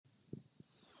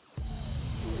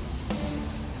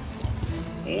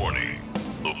Warning.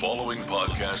 The following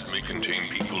podcast may contain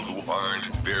people who aren't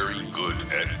very good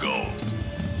at golf.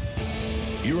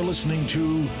 You're listening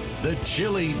to the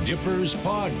Chilli Dippers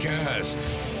podcast.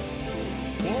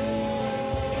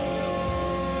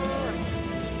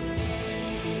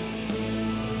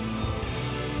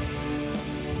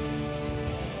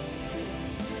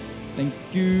 Thank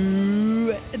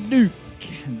you, Duke.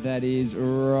 That is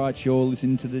right. You're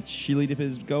listening to the Chilli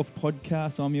Dippers Golf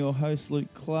Podcast. I'm your host,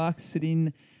 Luke Clark.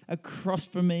 Sitting across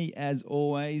from me, as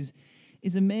always,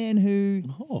 is a man who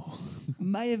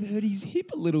may have hurt his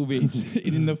hip a little bit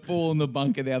in the fall in the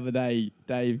bunker the other day.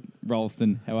 Dave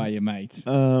Ralston, how are you, mate?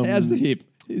 How's the hip?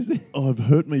 I've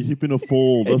hurt my hip in a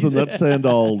fall. Doesn't that sound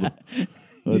old?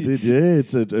 I did, yeah.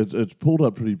 It's pulled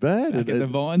up pretty bad. Back at the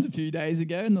Vines a few days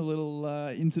ago, and the little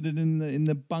incident in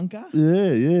the bunker.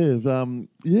 Yeah.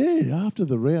 After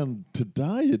the round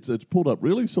today, it's pulled up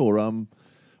really sore.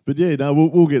 But yeah, no,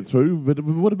 we'll get through. But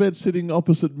what about sitting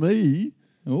opposite me?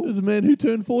 Ooh. There's a man who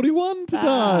turned 41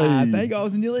 today. Thank you. I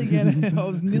was nearly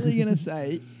gonna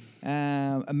say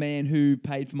a man who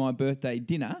paid for my birthday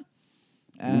dinner.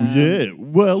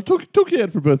 Well, took you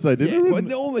out for birthday dinner,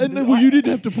 Yeah, you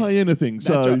didn't have to pay anything.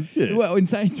 So, right. yeah. Well, in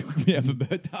saying took me out for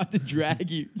birthday, I had to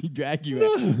drag you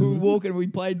out. We were walking. We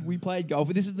played golf.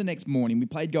 This is the next morning. We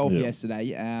played golf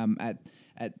yesterday at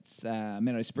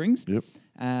Meadow Springs. Yep.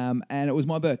 And it was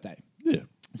my birthday. Yeah.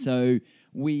 So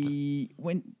we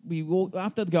walked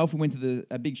after the golf. We went to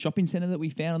a big shopping centre that we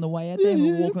found on the way out there. And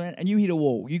we were walking around, and you hit a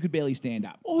wall. You could barely stand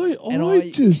up. I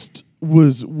just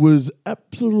was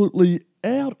absolutely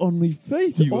out on my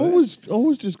feet. I was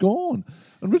just gone.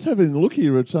 I'm just having a look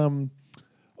here. It's I've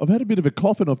had a bit of a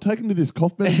cough, and I've taken to this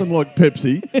cough medicine like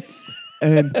Pepsi,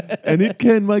 and it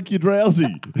can make you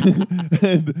drowsy.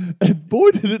 and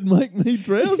boy, did it make me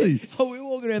drowsy. We were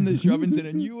walking around the shopping centre,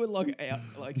 and you were out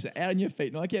on your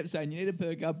feet, and I kept saying, "You need to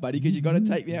perk up, buddy, because you got to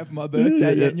take me out for my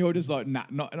birthday." Yeah. And you're just like, "Nah,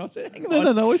 not." And I said, "Hang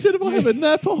on." No. I said, if I have a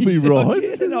nap, I'll be right.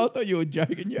 Yeah, no, I thought you were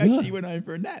joking. You actually went home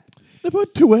for a nap.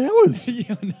 About 2 hours.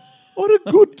 Yeah, I know. I had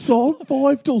a good time,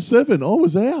 5 till 7. I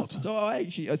was out. So I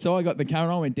got in the car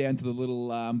and I went down to the little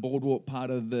boardwalk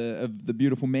part of the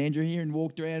beautiful Mandurah here and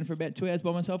walked around for about 2 hours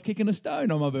by myself, kicking a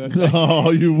stone on my birthday.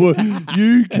 Oh, you would.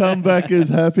 You come back as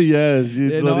happy as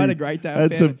you. I had a great day.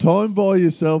 Had some time by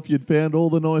yourself. You'd found all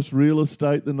the nice real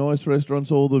estate, the nice restaurants,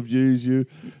 all the views. You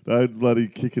don't bloody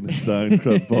kicking a stone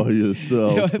crap by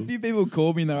yourself. A few people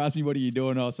called me and they asked me, "What are you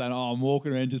doing?" And I was saying, "Oh, I'm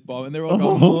walking around just by," and they're all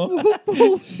going,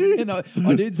 bullshit. And I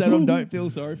did say to them, "Don't feel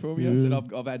sorry for me." I said,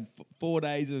 I've had 4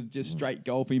 days of just straight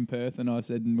golf in Perth, and I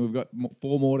said, and we've got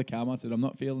 4 more to come. I said, I'm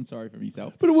not feeling sorry for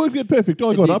myself. But it worked out perfect.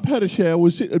 I got up, had a shower,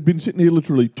 had been sitting here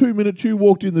literally 2 minutes. You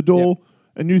walked in the door. Yep.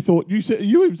 And you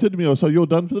even said to me, "Oh, so you're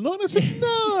done for the night?" I said,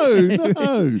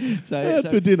 "No." So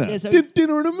for dinner,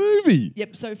 dinner and a movie.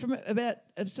 Yep. So from about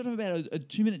a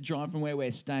 2-minute drive from where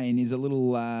we're staying is a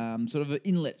little sort of an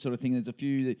inlet sort of thing. There's a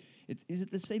few. Is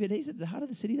it the CBD? Is it the heart of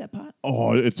the city? That part?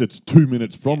 Oh, it's 2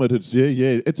 minutes from it. It's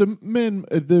It's a man.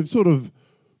 They've sort of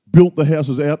built the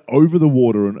houses out over the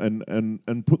water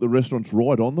and put the restaurants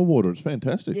right on the water. It's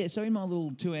fantastic. Yeah, so in my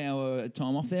little 2-hour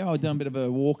time off there, I'd done a bit of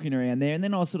a walking around there, and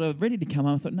then I was sort of ready to come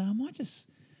home. I thought, no, I might just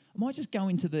go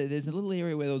into there's a little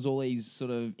area where there was all these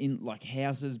sort of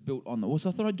houses built on the wall. So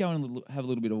I thought I'd go and have a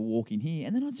little bit of a walk in here.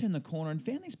 And then I turned the corner and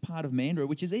found this part of Mandurah,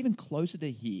 which is even closer to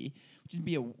here, which would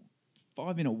be a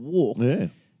 5-minute walk,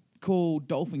 called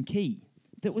Dolphin Key.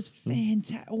 That was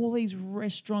fantastic. All these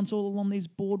restaurants all along this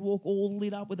boardwalk, all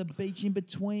lit up with a beach in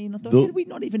between. I thought, how did we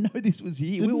not even know this was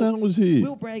here? Didn't know it was here. We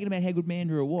were bragging about how good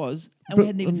Mandurah was, and we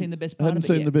hadn't even seen the best part of it.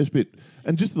 Hadn't seen the best bit.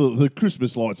 And just the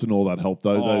Christmas lights and all that helped,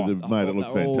 though. They made it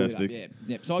look fantastic.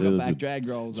 Yep. So I got back, drag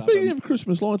rolls up. Speaking of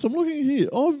Christmas lights, I'm looking here.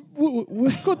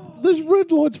 We've got there's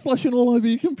red lights flashing all over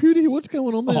your computer here. What's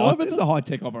going on there? It's a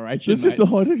high-tech operation, It's just a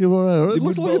high-tech operation. It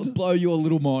would blow your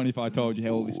little mind if I told you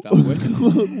how all this stuff works.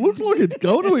 Looks like it's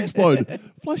going to explode.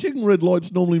 Flashing red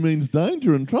lights normally means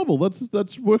danger and trouble.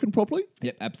 That's working properly?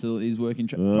 Yep, absolutely is working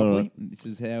properly. Right. This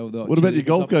is how the... What about your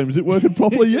golf game? Is it working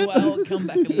properly yet? Well, it'll come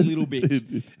back a little bit.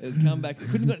 It'll come back. It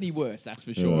couldn't have got any worse, that's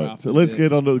for sure. Right. So let's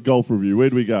get on to the golf review.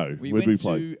 Where'd we go? Where'd we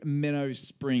play? To Meadow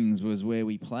Springs was where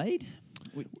we played.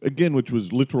 Again, which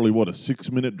was literally, a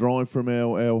 6-minute drive from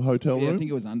our hotel room? I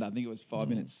think it was under. I think it was 5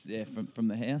 minutes from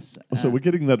the house. So we're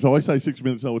getting that. So I say 6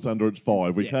 minutes, no, it's under, it's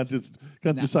 5. We can't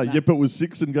just say, yep, it was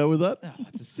 6 and go with that. Oh,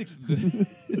 it's a 6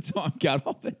 time cut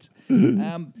off it.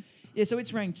 So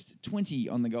it's ranked 20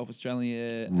 on the Golf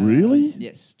Australia. Really?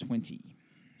 Yes, 20.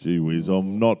 Gee whiz,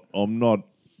 I'm not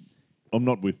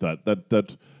with that.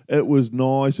 That it was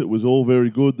nice. It was all very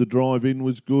good. The drive in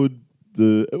was good.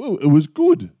 It was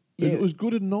good. Yeah. It was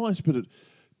good and nice, but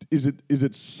is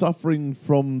it suffering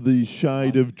from the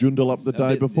shade of Joondalup the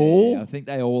day before? I think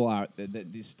they all are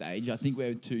at this stage. I think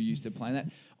we're too used to playing that.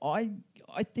 I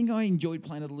think I enjoyed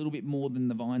playing it a little bit more than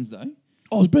the Vines, though.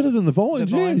 Oh, it was better than the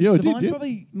Vines. I did. The Vines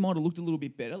probably might have looked a little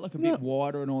bit better, like a bit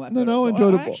wider and all that. No, I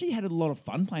enjoyed it. I actually had a lot of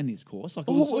fun playing this course. Like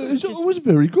it was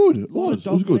very good. It was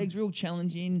good. Legs, real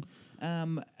challenging,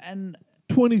 and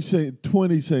 20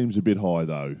 seems a bit high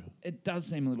though. It does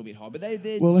seem a little bit high, but they're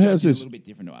how's this? A little bit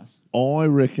different to us. I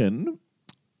reckon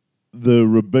the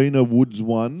Robina Woods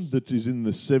one that is in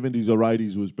the 70s or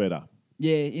 80s was better.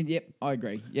 Yeah, I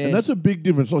agree. Yeah, and that's a big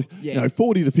difference. Like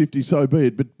 40 to 50, so be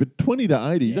it. But 20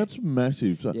 to 80, that's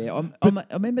massive. So, I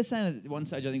remember saying at one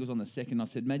stage, I think it was on the second. I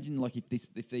said, imagine like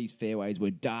if these fairways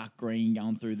were dark green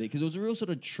going through there, because it was a real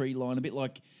sort of tree line, a bit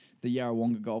like the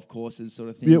Yarrawonga golf courses sort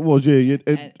of thing. Yeah, it was. Yeah,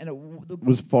 and it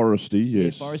was foresty.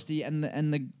 Yes, foresty, and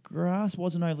the grass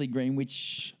wasn't overly green,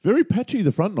 which very patchy.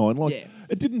 The front nine,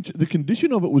 it didn't. The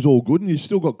condition of it was all good, and you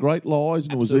still got great lies,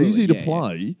 and Absolutely, it was easy to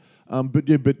play. Yeah.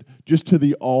 But just to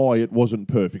the eye, it wasn't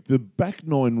perfect. The back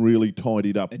nine really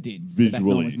tidied up. It did visually.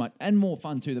 The back nine was and more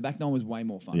fun too. The back nine was way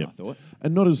more fun, I thought,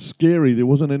 and not as scary. There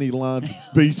wasn't any large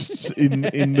beasts in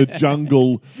the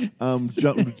jungle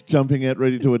jumping out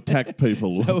ready to attack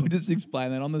people. So we'll just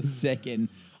explain that. On the second,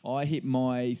 I hit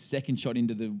my second shot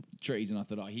into the trees, and I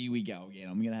thought, here we go again.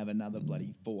 I'm going to have another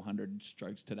bloody 400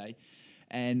 strokes today.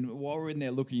 And while we're in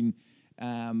there looking,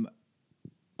 I'm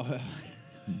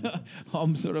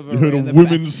sort of. You heard a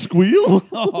women's squeal?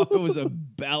 It was a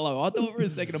bellow. I thought for a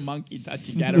second a monkey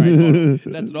touching cataract.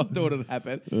 That's what I thought had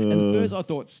happened. And first I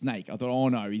thought snake. I thought, oh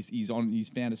no, he's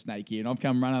found a snake here. And I've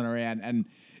come running around, and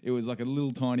it was like a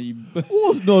little tiny. It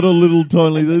was not a little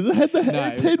tiny.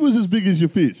 Its head was as big as your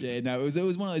fist. Yeah, no, it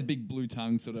was one of those big blue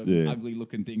tongue sort of ugly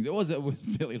looking things. It was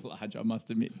fairly large, I must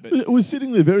admit. But it was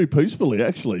sitting there very peacefully.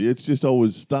 Actually, it's just I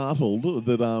was startled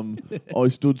that I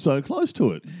stood so close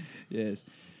to it. Yes.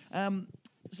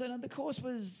 So no, the course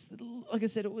was, like I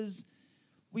said,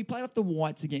 we played off the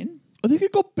whites again. I think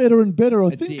it got better and better.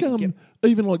 I think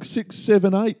even like 6,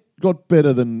 7, 8 got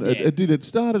better than it did. It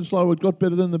started slow. It got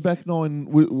better than the back nine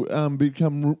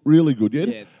become really good. Yeah,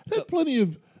 it had plenty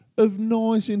of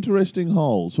nice, interesting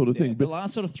holes sort of thing. But the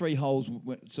last sort of 3 holes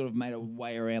sort of made a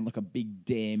way around like a big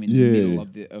dam in the middle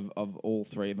of all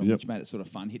 3 of them, which made it sort of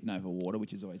fun, hitting over water,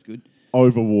 which is always good.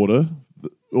 Over water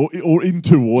or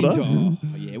into water.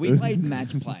 We played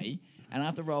match play. And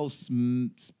after Rolls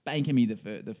spanking me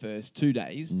the first 2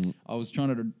 days, I was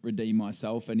trying to redeem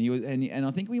myself, and and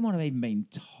I think we might have even been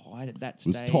tied at that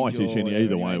stage. It was tightish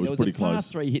either way. It was pretty close. There was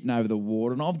a par 3 hitting over the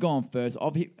water, and I've gone first.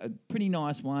 I've hit a pretty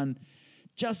nice one,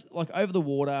 just like over the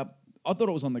water. I thought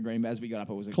it was on the green, but as we got up,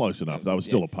 it was close enough. That was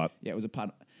still a putt. Yeah, it was a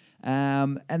putt.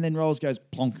 And then Rolls goes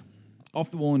plonk off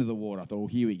the wall into the water. I thought, well,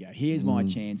 here we go. Here's my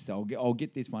chance. I'll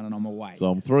get this one, and I'm away. So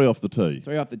I'm 3 off the tee.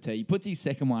 3 off the tee. He puts his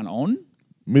second one on.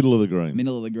 Middle of the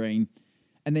green.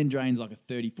 And then drains like a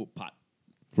 30-foot putt.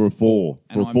 For a 4.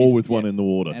 For a 4 with one in the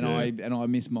water. And I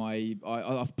missed my...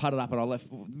 I putted up and I left...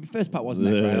 The first putt wasn't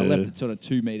that great. I left it sort of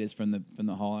 2 metres from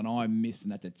the hole, and I missed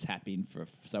and had to tap in for...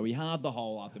 So we halved the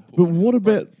hole after... But what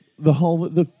about the hole...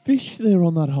 The fish there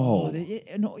on that hole?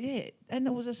 And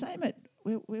there was the same at...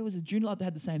 Where was it? Joondalup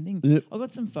had the same thing. Yep. I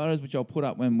got some photos which I'll put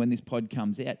up when this pod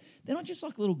comes out. They're not just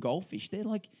like little goldfish. They're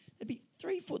like... They'd be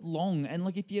 3 foot long, and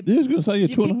like if you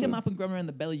picked them up and grabbed them around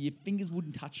the belly, your fingers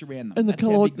wouldn't touch around them. And the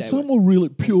colour, some were really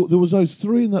pure. There was those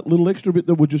 3 in that little extra bit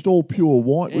that were just all pure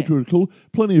white, which were cool.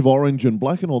 Plenty of orange and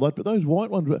black and all that, but those white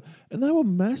ones, and they were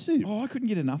massive. Oh, I couldn't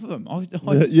get enough of them. I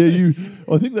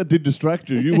think that did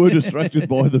distract you. You were distracted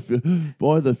by the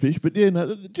fish, but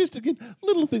just again,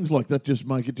 little things like that just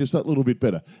make it just that little bit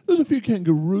better. There's a few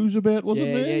kangaroos about,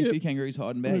 wasn't there? Yeah, a few kangaroos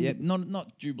hiding about. Yeah,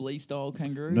 not Jubilee style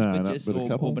kangaroos, but a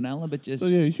couple. But just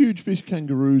huge fish,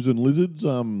 kangaroos, and lizards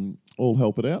all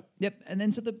help it out. Yep, and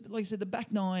then like I said, the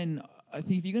back nine. I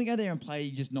think if you're going to go there and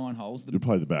play just 9 holes, you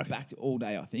play the back all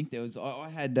day. I think there was. I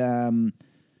had.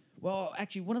 Well,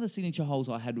 actually, one of the signature holes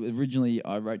I had originally,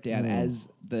 I wrote down as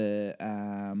the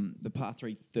par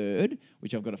 3 third,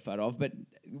 which I've got a photo of. But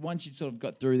once you sort of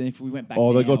got through, then if we went back,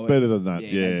 they got better than that.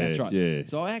 Yeah, that's right. Yeah.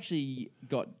 So I actually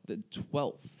got the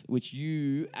 12th, which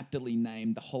you aptly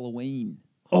named the Halloween.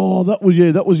 Oh, that was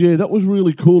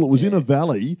really cool. It was in a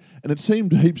valley, and it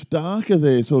seemed heaps darker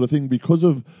there, sort of thing, because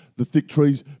of the thick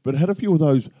trees. But it had a few of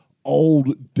those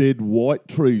old dead white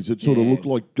trees that sort of looked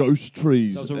like ghost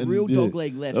trees. So it was a real dog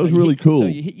leg left. That was really cool. So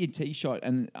you hit your tee shot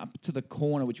and up to the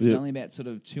corner, which was only about sort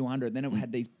of 200. Then it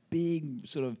had these big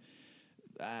sort of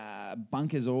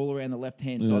bunkers all around the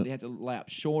left-hand side. You had to lay up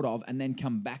short of, and then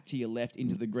come back to your left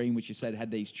into the green, which you said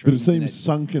had these trees. But it seems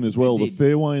sunken as well. The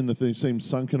fairway and the thing seems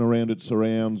sunken around its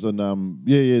surrounds, and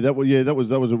that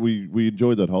was we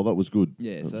enjoyed that hole. That was good.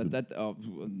 Yeah, so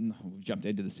we've jumped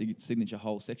into the signature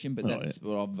hole section, but that's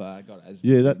what I've got as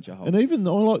the signature hole. And even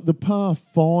I like the par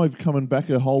 5 coming back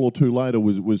a hole or two later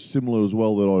was similar as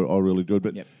well that I really enjoyed.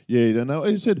 But as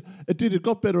I said, it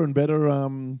got better and better.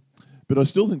 But I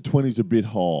still think 20's a bit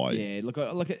high.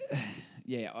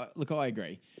 Yeah, I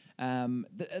agree.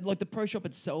 The pro shop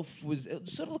itself it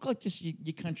sort of looked like just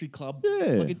your country club.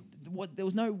 Yeah. There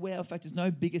was no wow factors,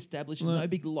 no big establishment, no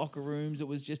big locker rooms. It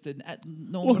was just a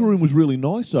normal. Locker room was really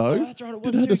nice though. Oh, that's right. It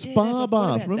was. It had a spa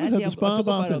bath. Remember, it had the spa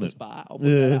bath in it. I'll put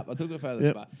that up. I took a photo of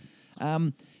the spa.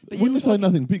 But when we say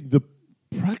nothing big, the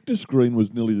practice green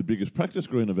was nearly the biggest practice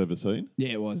green I've ever seen. Yeah,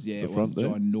 it was. Yeah, it was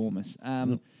ginormous.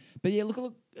 But yeah, look, I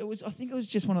think it was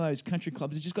just one of those country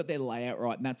clubs. It just got their layout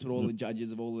right, and that's what all the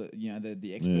judges of all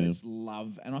the experts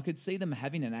love. And I could see them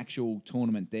having an actual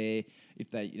tournament there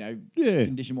if they,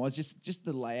 condition wise, just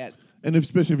the layout. And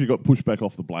especially if you got pushed back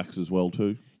off the blacks as well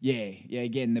too. Yeah.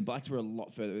 Again, the blacks were a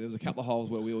lot further. There was a couple of holes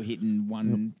where we were hitting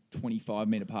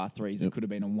 125-metre par threes that could have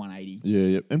been a 180.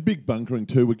 Yeah. And big bunkering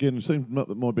too. Again, it seemed that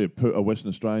might be a Western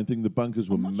Australian thing. The bunkers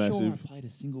were massive. Sure I played a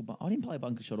single I didn't play a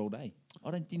bunker shot all day.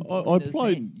 I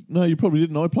played. No, you probably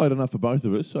didn't. I played enough for both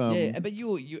of us. But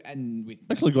you and with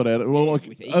actually got out. Well,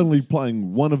 only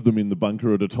playing one of them in the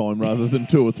bunker at a time rather than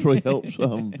 2 or 3 helps.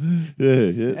 And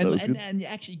you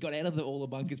actually got out of all the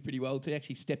bunkers pretty well too. You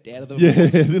actually stepped out of them.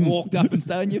 Yeah, walked up and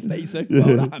stayed on your feet. So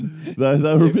well done.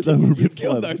 They were a bit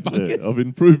flat. Those bunkers. Yeah, I've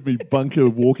improved my bunker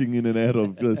walking in and out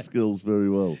of skills very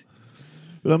well.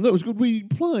 But that was good. We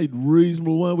played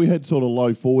reasonable well. We had sort of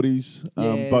low 40s,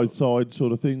 both sides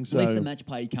sort of thing. So at least the match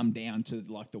play come down to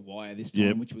like the wire this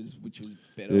time, which was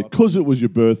better. Because it was your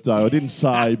birthday. I didn't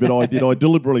say, but I did. I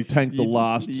deliberately tanked the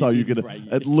last so you could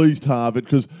at least halve it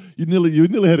because you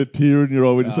nearly had a tear in your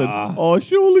eye when you said, "Oh,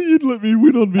 surely you'd let me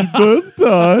win on my birthday."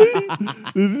 I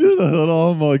thought,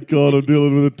 "Oh my God, I'm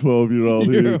dealing with a 12-year-old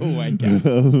here." You're a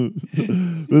wanker.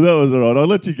 But that was all right. I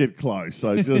let you get close,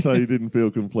 so just so you didn't feel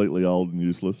completely old and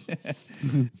useless.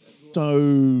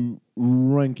 So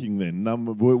ranking then,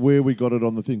 where we got it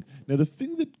on the thing. Now the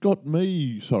thing that got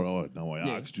me,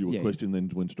 asked you a question,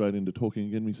 then went straight into talking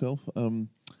again myself.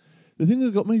 The thing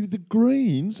that got me with the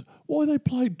greens, why they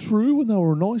played true when they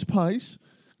were a nice pace,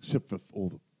 except for all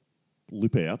the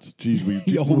lip outs. Geez, we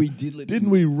did. Didn't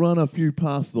we run a few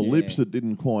past the lips that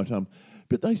didn't quite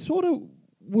but they sort of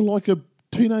were like a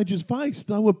teenager's face.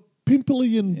 They were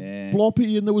pimply and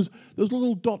bloppy, and there was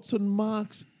little dots and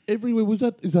marks everywhere.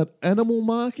 Is that animal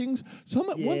markings?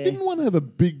 Didn't one have a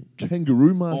big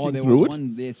kangaroo marking there through was it?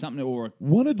 One there, something or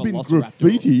one had been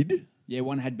graffitied.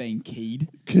 One had been keyed,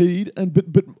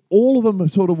 but all of them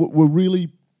sort of were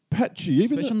really patchy.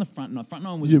 Especially on the front nine. Front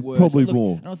nine was worse. Probably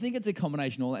more. And I think it's a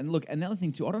combination of all that. And look, another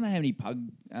thing too, I don't know how many pug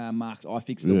marks I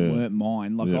fixed that weren't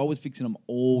mine. Like I was fixing them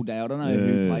all day. I don't know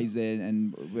who plays there.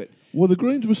 Well, the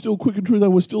greens were still quick and true. They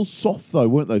were still soft though,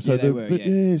 weren't they? So they were.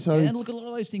 And look, a lot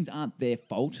of those things aren't their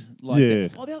fault. The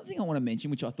other thing I want to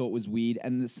mention, which I thought was weird,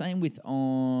 and the same with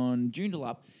on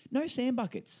Joondalup, no sand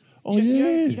buckets.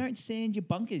 You don't sand your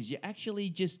bunkers. You actually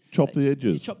just chop the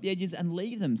edges. You chop the edges and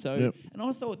leave them. So, and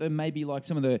I thought that maybe like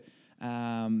some of the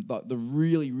like the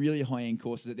really, really high end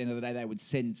courses at the end of the day, they would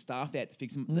send staff out to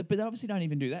fix them. But they obviously don't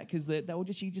even do that because they will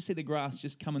just you just see the grass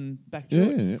just coming back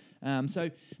through it.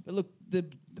 But look, a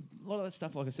lot of that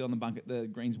stuff, like I said on the bunker, the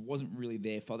greens wasn't really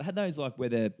their fault. They had those like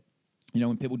where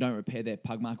when people don't repair their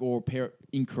pug mark or repair it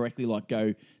incorrectly, like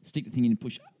go stick the thing in and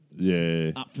push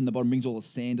up from the bottom, brings all the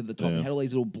sand to the top. It had all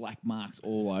these little black marks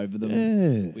all over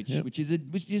them, which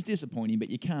is disappointing. But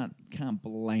you can't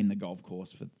blame the golf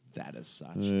course for that as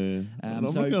such. I'm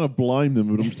not going to blame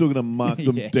them, but I'm still going to mark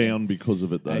them down because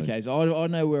of it, though. Okay, so I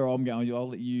know where I'm going. I'll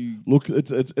let you look.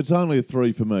 It's only a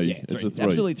 3 for me. Yeah, 3. It's a 3.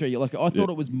 Absolutely 3. Like I thought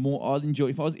it was more. I'd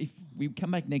enjoy if we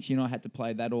come back next year and I had to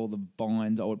play that or the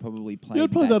Vines, I would probably play.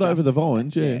 You'd play that over the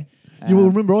Vines, you will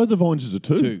remember I had the Vines as a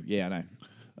 2. 2, yeah, I know.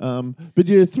 But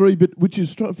 3, but which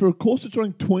is for a course that's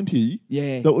ranked 20.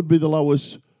 Yeah, that would be the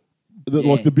lowest.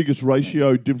 Like the biggest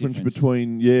ratio difference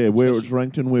between where it's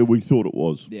ranked and where we thought it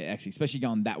was. Yeah, actually, especially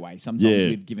going that way. Sometimes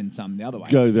we've given some the other way.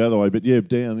 Go the other way, but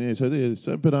down. Yeah, so there.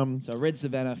 So Red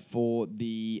Savannah for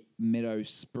the Meadow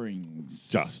Springs.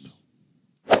 Just.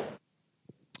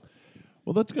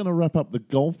 Well, that's going to wrap up the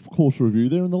golf course review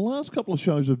there. And the last couple of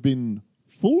shows have been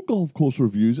full golf course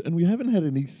reviews, and we haven't had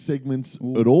any segments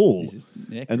at all.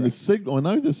 I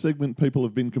know the segment people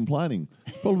have been complaining.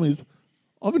 Problem is,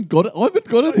 I haven't got it. I haven't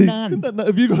got it. None. No,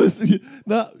 have you got a?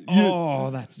 No.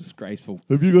 Oh, that's disgraceful.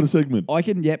 Have you got a segment? I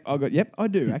can. Yep, I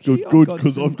do actually. Good,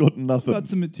 because I've got nothing. I've got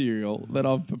some material that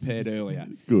I've prepared earlier.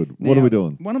 Good. What are we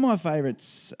doing? One of my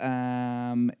favourites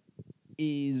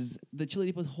is the Chilli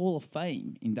Dippers Hall of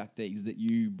Fame inductees that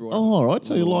you brought. Oh, all right.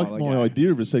 So you like my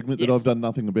idea of a segment that I've done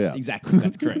nothing about? Exactly.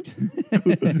 That's correct.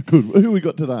 Good. Who we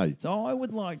got today? So I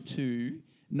would like to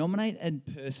nominate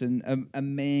a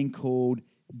man called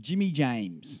Jimmy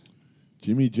James.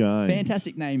 Jimmy James.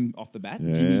 Fantastic name off the bat,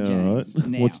 Yeah, Jimmy James. Right.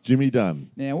 Now, What's Jimmy done?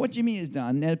 Now, what Jimmy has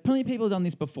done, now plenty of people have done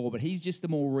this before, but he's just the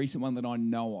more recent one that I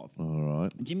know of. All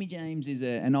right. Jimmy James is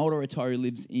an older retiree who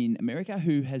lives in America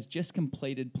who has just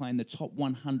completed playing the top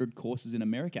 100 courses in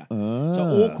America. So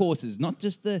all courses, not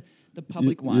just the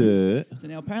public ones. Yeah. So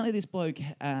now apparently this bloke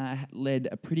led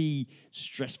a pretty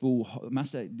stressful,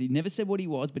 he never said what he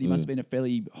was, but he must have been a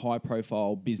fairly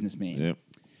high-profile businessman. Yep.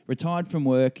 Retired from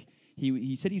work.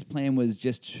 He said his plan was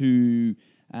just to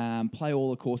play all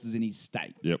the courses in his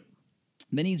state. Yep.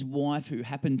 Then his wife, who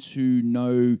happened to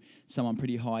know someone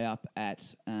pretty high up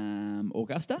at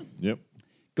Augusta, Yep.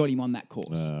 got him on that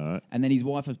course. All right. And then his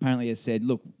wife apparently has said,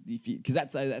 "Look, because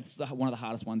that's one of the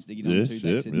hardest ones to get onto."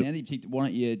 They said, "Now that you've ticked, why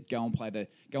don't you go and play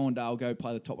go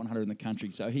play the top 100 in the country?"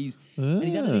 So and he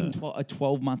done it in a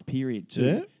 12-month period too.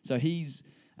 Yeah. So he's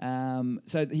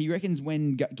so he reckons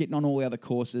when getting on all the other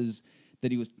courses,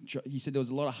 that he said there was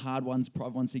a lot of hard ones,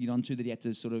 private ones to get onto that he had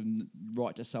to sort of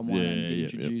write to someone and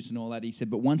get introduced and all that. He said,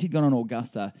 but once he'd gone on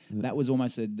Augusta, that was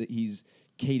almost his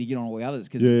key to get on all the others.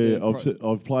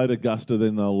 I've played Augusta,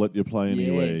 then they'll let you play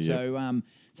anywhere. So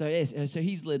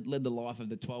he's led the life of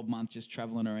the 12 months just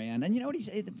travelling around. And you know what he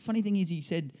said? The funny thing is he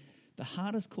said the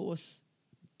hardest course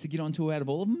to get onto out of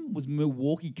all of them was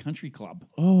Milwaukee Country Club.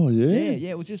 Oh, yeah? Yeah,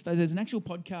 it was just, there's an actual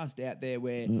podcast out there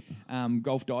where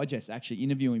Golf Digest actually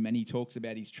interview him and he talks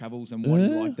about his travels and what he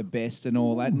liked the best and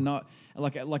all that. And not,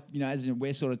 like you know, as in,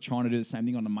 we're sort of trying to do the same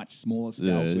thing on a much smaller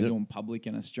scale because we're doing public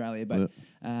in Australia. But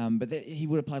he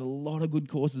would have played a lot of good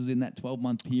courses in that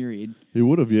 12-month period. He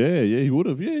would have, he would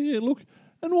have. Yeah, look,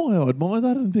 and why I admire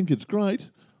that and think it's great,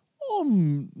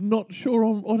 I'm not sure.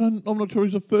 I'm not sure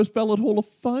he's a first ballot Hall of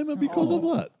Famer because of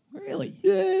that. Really?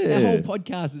 Yeah. Our whole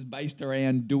podcast is based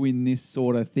around doing this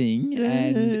sort of thing.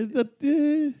 Yep.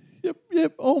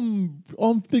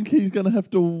 I'm think he's going to have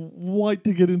to wait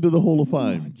to get into the Hall of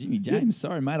Fame. Oh, Jimmy James,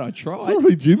 sorry mate, I tried.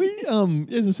 Sorry, Jimmy.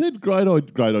 As I said, great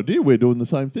idea. We're doing the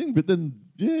same thing, but then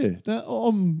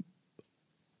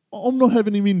I'm not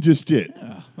having him in just yet.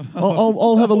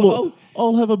 I'll have a look.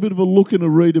 I'll have a bit of a look and a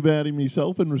read about him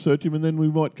myself and research him, and then we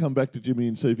might come back to Jimmy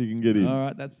and see if he can get in. All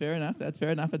right, that's fair enough. It's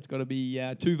got to be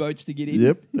 2 votes to get in.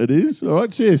 Yep, it is. All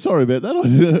right, yeah, sorry about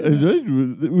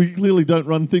that. We clearly don't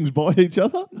run things by each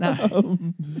other. No.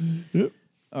 Yep.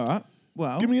 All right.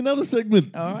 Well, give me another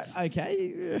segment. All right.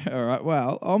 Okay. All right.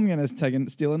 Well, I'm going to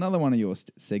steal another one of your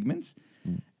segments,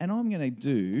 and I'm going to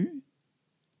do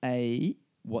a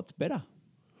what's better.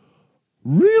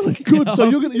 Really good. So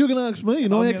you're going to ask me,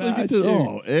 and I actually get to. You.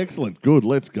 Oh, excellent. Good.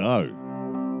 Let's go.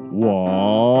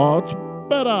 What's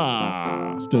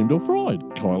better? Steamed or fried?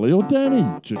 Kylie or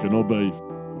Danny? Chicken or beef?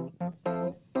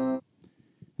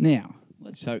 Now,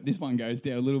 let's hope this one goes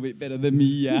down a little bit better than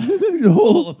me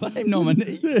Hall of Fame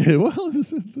nominee. Yeah, well,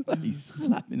 he's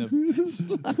slapping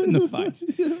the face.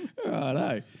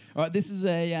 Righto. All right, this is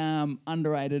a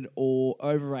underrated or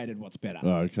overrated what's better.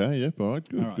 Okay, yep, all right,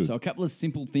 good. All right, so a couple of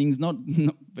simple things, not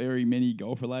very many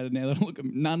golf-related now that I look at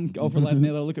none golf-related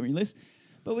now that I look at my list.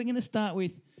 But we're going to start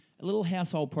with a little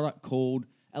household product called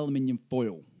aluminium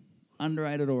foil.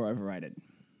 Underrated or overrated?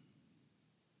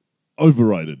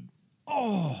 Overrated.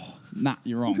 Oh, nah,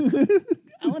 you're wrong.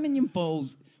 Aluminium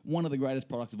foil's one of the greatest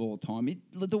products of all time.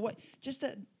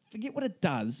 Forget what it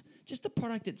does, just the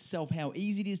product itself, how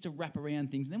easy it is to wrap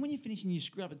around things. And then when you're finishing, you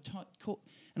screw up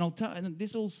and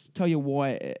this will tell you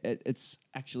why it's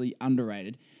actually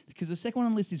underrated. Because the second one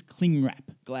on the list is cling wrap,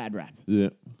 glad wrap.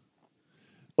 Yeah.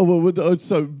 Oh, well,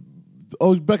 so I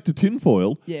was back to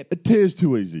tinfoil. Yeah. It tears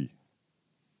too easy.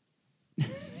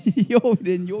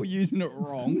 You're using it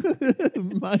wrong.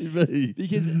 Maybe.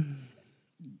 Because,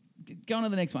 go on to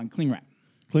the next one, cling wrap.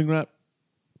 Cling wrap.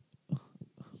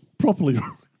 Properly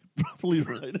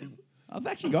rated. I've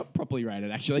actually got properly rated,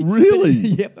 actually. Really?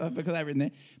 Yep, I've got that written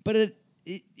there. But it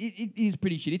is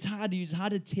pretty shit. It's hard to use,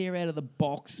 hard to tear out of the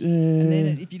box. Yeah. And then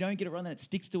if you don't get it right, then it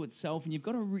sticks to itself. And you've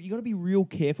got to be real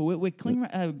careful.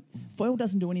 Foil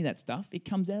doesn't do any of that stuff. It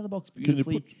comes out of the box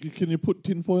beautifully. Can you put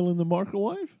tinfoil in the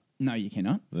microwave? No, you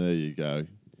cannot. There you go.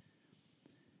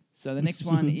 So the next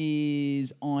one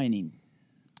is ironing.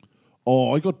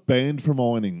 Oh, I got banned from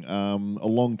ironing a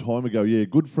long time ago. Yeah, a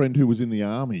good friend who was in the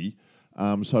army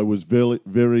So it was very,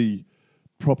 very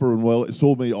proper and well. It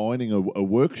saw me ironing a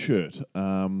work shirt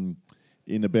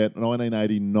in about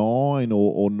 1989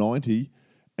 or 90,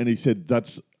 and he said,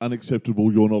 that's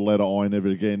unacceptable, you're not allowed to iron ever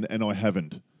again, and I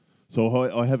haven't.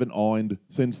 So I haven't ironed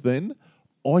since then.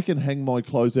 I can hang my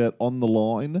clothes out on the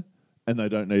line and they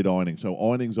don't need ironing. So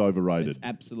ironing's overrated. It's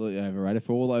absolutely overrated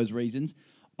for all those reasons.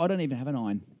 I don't even have an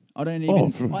iron. I don't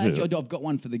even. I've got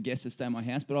one for the guests that stay in my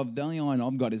house, but the only iron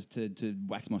I've got is to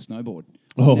wax my snowboard.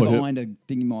 I've never ironed a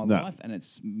thing in my life, and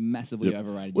it's massively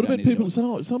overrated. What about people?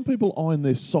 Some people iron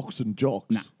their socks and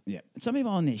jocks. Nah, yeah. Some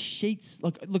people iron their sheets.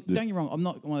 Look, don't get me wrong. I'm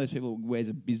not one of those people who wears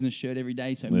a business shirt every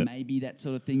day, so maybe that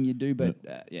sort of thing you do. But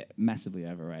massively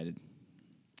overrated.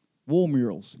 Wall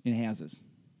murals in houses.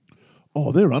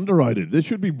 Oh, they're underrated. There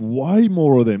should be way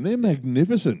more of them. They're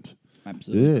magnificent.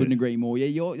 Absolutely, couldn't agree more. Yeah,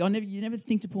 you never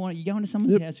think to point. You go into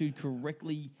someone's house who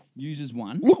correctly uses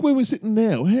one. Look where we're sitting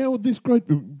now. How this great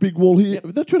big wall here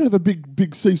that should have a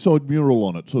big seaside mural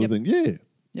on it, sort of thing. Yeah.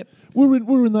 Yep.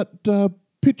 We're in that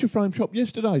picture frame shop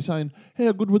yesterday, saying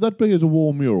how good would that be as a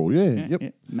wall mural? Yeah.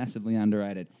 Yep. Massively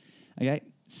underrated. Okay,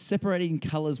 separating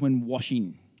colours when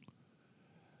washing.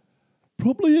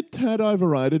 Probably a tad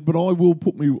overrated, but I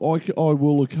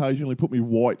will occasionally put me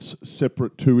whites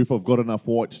separate too if I've got enough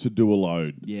whites to do a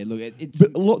load. Yeah, look, it's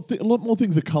but a lot more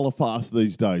things are colour fast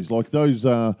these days. Like those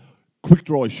quick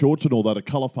dry shorts and all that are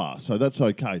colour fast, so that's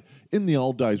okay. In the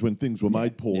old days when things were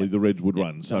made poorly, the reds would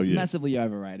run. So it's massively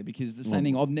overrated because the same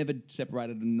thing. I've never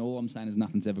separated, and all I'm saying is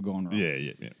nothing's ever gone wrong. Yeah.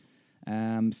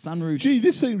 Sunroofs. Gee,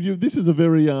 this is a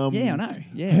very I know.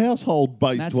 Yeah, household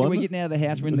based one. We're getting out of the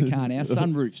house. We're in the car now.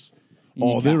 Sunroofs.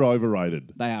 They're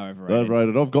overrated. They are overrated. They're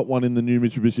overrated. I've got one in the new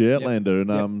Mitsubishi Outlander, and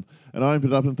I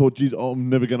opened it up and thought, geez, I'm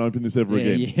never going to open this ever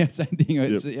again. Yeah, same thing. I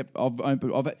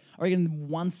reckon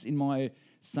once in my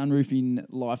sunroofing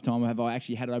lifetime have I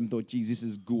actually had it open and thought, geez, this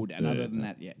is good. And other than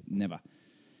that, never.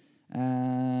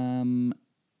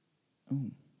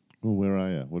 Where are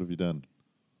you? What have you done?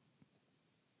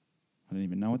 I don't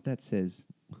even know what that says.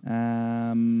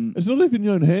 It's not even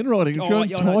your own handwriting. It's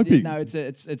your own typing. No,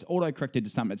 it's auto-corrected to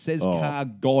something. It says car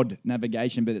God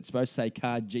navigation, but it's supposed to say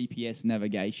car GPS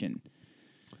navigation.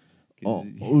 Now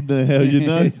you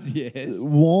know yes.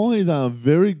 why they're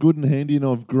very good and handy, and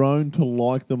I've grown to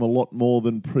like them a lot more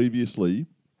than previously.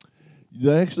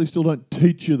 They actually still don't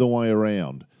teach you the way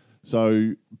around. So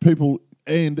you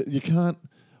can't...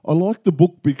 I like the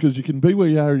book because you can be where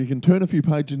you are and you can turn a few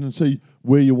pages and see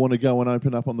where you want to go and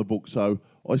open up on the book. So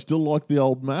I still like the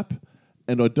old map,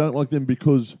 and I don't like them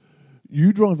because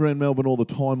you drive around Melbourne all the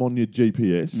time on your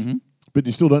GPS, but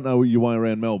you still don't know your way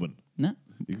around Melbourne. No.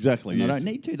 Exactly. I don't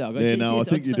need to, though. Yeah, GPS. No, I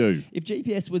think you do. If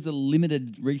GPS was a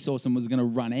limited resource and was going to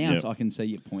run out, I can see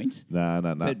your point. No.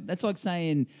 But that's like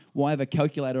saying, why have a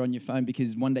calculator on your phone?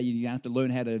 Because one day you're going to have to learn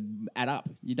how to add up.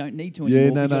 You don't need to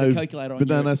anymore. Yeah, no. A calculator on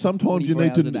but sometimes you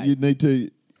need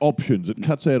to options. It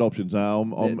cuts out options.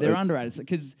 They're underrated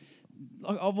because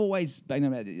I've always banged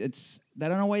about it. They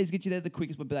don't always get you there the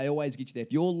quickest, but they always get you there.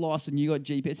 If you're lost and you got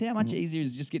GPS, how much easier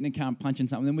is just getting in a car and punching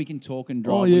something? Then we can talk and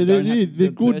drive. Oh yeah,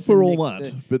 they're good for all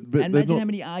that. But and imagine how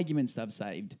many arguments they've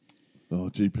saved. Oh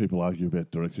gee, people argue about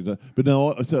directions, but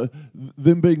no. So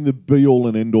them being the be all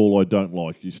and end all, I don't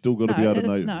like. You still got to be able to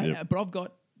know. No, but I've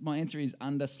got my answer is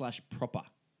under/proper.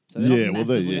 So they're not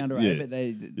massively underrated, but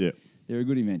they're a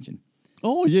good invention.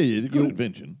 Oh yeah, they're a good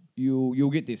invention.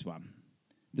 You'll get this one.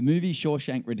 The movie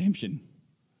Shawshank Redemption.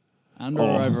 Under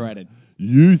or overrated?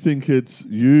 You think it's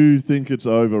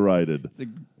overrated. It's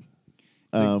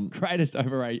the greatest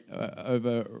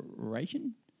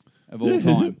overration of all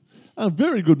time. A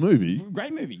very good movie.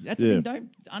 Great movie. That's the thing.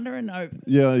 Don't under and over.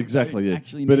 Yeah, exactly. Yeah,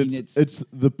 actually, but it's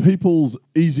the people's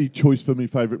easy choice for me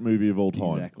favourite movie of all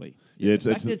time. Exactly. Yeah,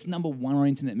 the fact that it's number one on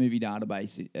Internet Movie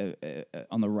Database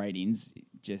on the ratings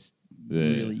just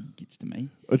really gets to me.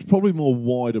 It's probably more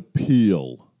wide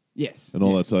appeal. Yes. And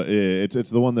all that. So, it's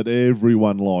the one that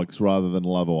everyone likes rather than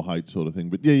love or hate sort of thing.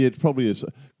 But, it's probably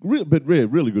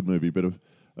really good movie, but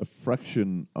a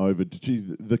fraction over.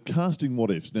 Geez, the casting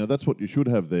what-ifs. Now, that's what you should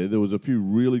have there. There was a few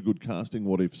really good casting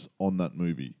what-ifs on that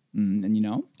movie. And you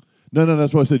know? No,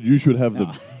 that's why I said you should have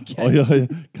them. Okay. I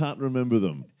can't remember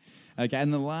them. Okay,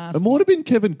 and the last... It might have been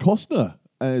Kevin Costner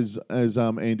as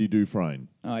Andy Dufresne.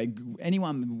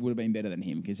 Anyone would have been better than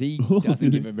him because he doesn't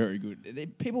give a very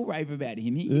good... People rave about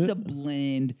him. He's a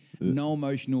bland, no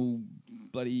emotional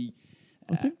bloody...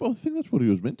 I think that's what he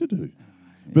was meant to do.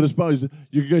 But I suppose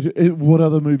you go to... What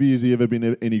other movie has he ever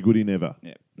been any good in ever?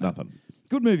 Yeah, Nothing.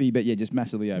 Good movie, but just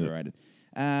massively overrated.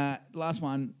 Last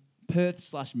one,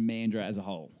 Perth/Mandurah as a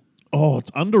whole. Oh,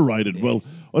 it's underrated. Yes. Well,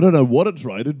 I don't know what it's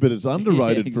rated, but it's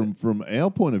underrated exactly. from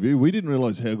our point of view. We didn't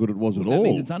realise how good it was at That all.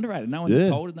 means it's underrated. No one's Yeah.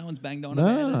 told it. No one's banged on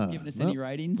about it, given us any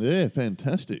ratings. Yeah,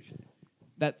 fantastic.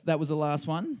 That was the last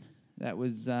one. That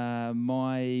was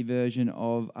my version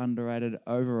of underrated,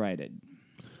 overrated.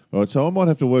 All right, so I might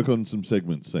have to work on some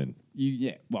segments then.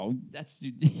 Well, that's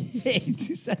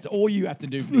that's all you have to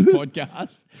do for this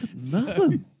podcast.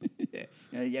 Nothing.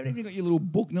 You haven't even got your little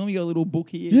book. Normally you got a little book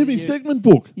here. Yeah, my segment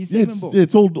book. Your segment book.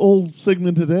 It's all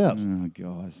segmented out. Oh,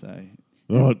 God. So,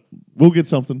 All right, we'll get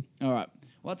something. all right.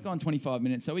 Well, it's gone 25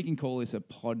 minutes, so we can call this a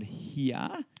pod here.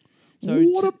 So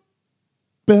What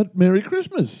about Merry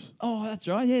Christmas? Oh, that's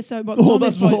right. Yeah, so by the time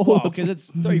that's this pod, right. well, because it's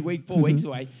 4 weeks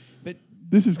away. But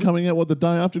This is coming out, the day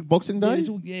after Boxing Day?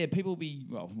 people will be,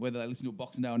 whether they listen to it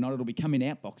Boxing Day or not, it'll be coming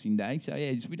out Boxing Day. So,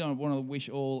 we don't want to wish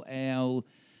all our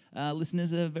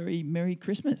listeners a very Merry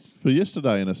Christmas. For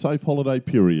yesterday and a safe holiday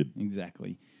period.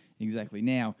 Exactly.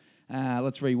 Now,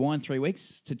 let's rewind 3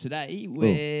 weeks to today.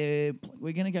 We're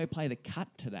going to go play the cut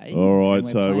today. All right, and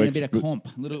we're so playing a bit of comp.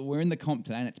 We're in the comp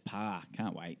today, and it's par.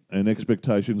 Can't wait. And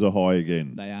expectations are high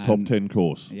again. They are. Top 10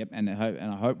 course. Yep, and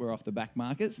I hope we're off the back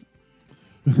markers.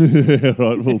 Yeah,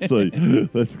 right, we'll see.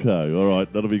 Let's go. All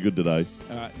right, that'll be good today.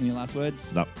 All right, any last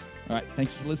words? No. All right,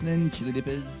 thanks for listening. Chilli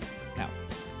Dippers out.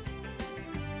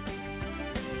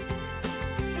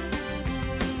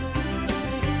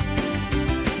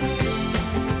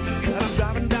 I'm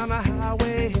driving down the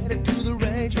highway, headed to the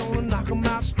range, gonna knock 'em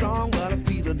out strong, but I'm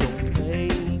feeling no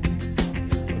pain.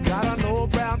 Got an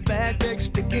old brown bag, big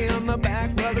sticky on the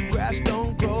back, where the grass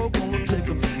don't grow, gonna take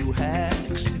a few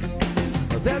hacks.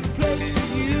 There's a place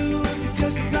for you if you're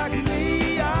just like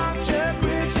me. I'm Chuck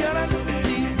Rich, shut up the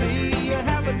TV. You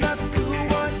have another cool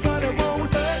one, but it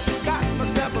won't hurt. Got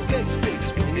myself a big stick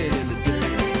swinging in the dirt.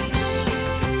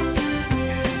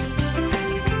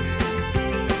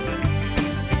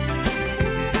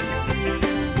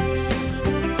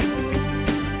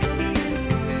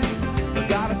 I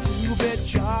got a 2-bit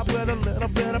job with a little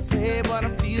bit of pay, but I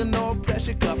feel no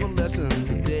pressure, couple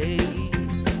lessons a day.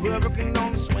 We're working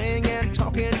on the swing and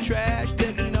talking trash.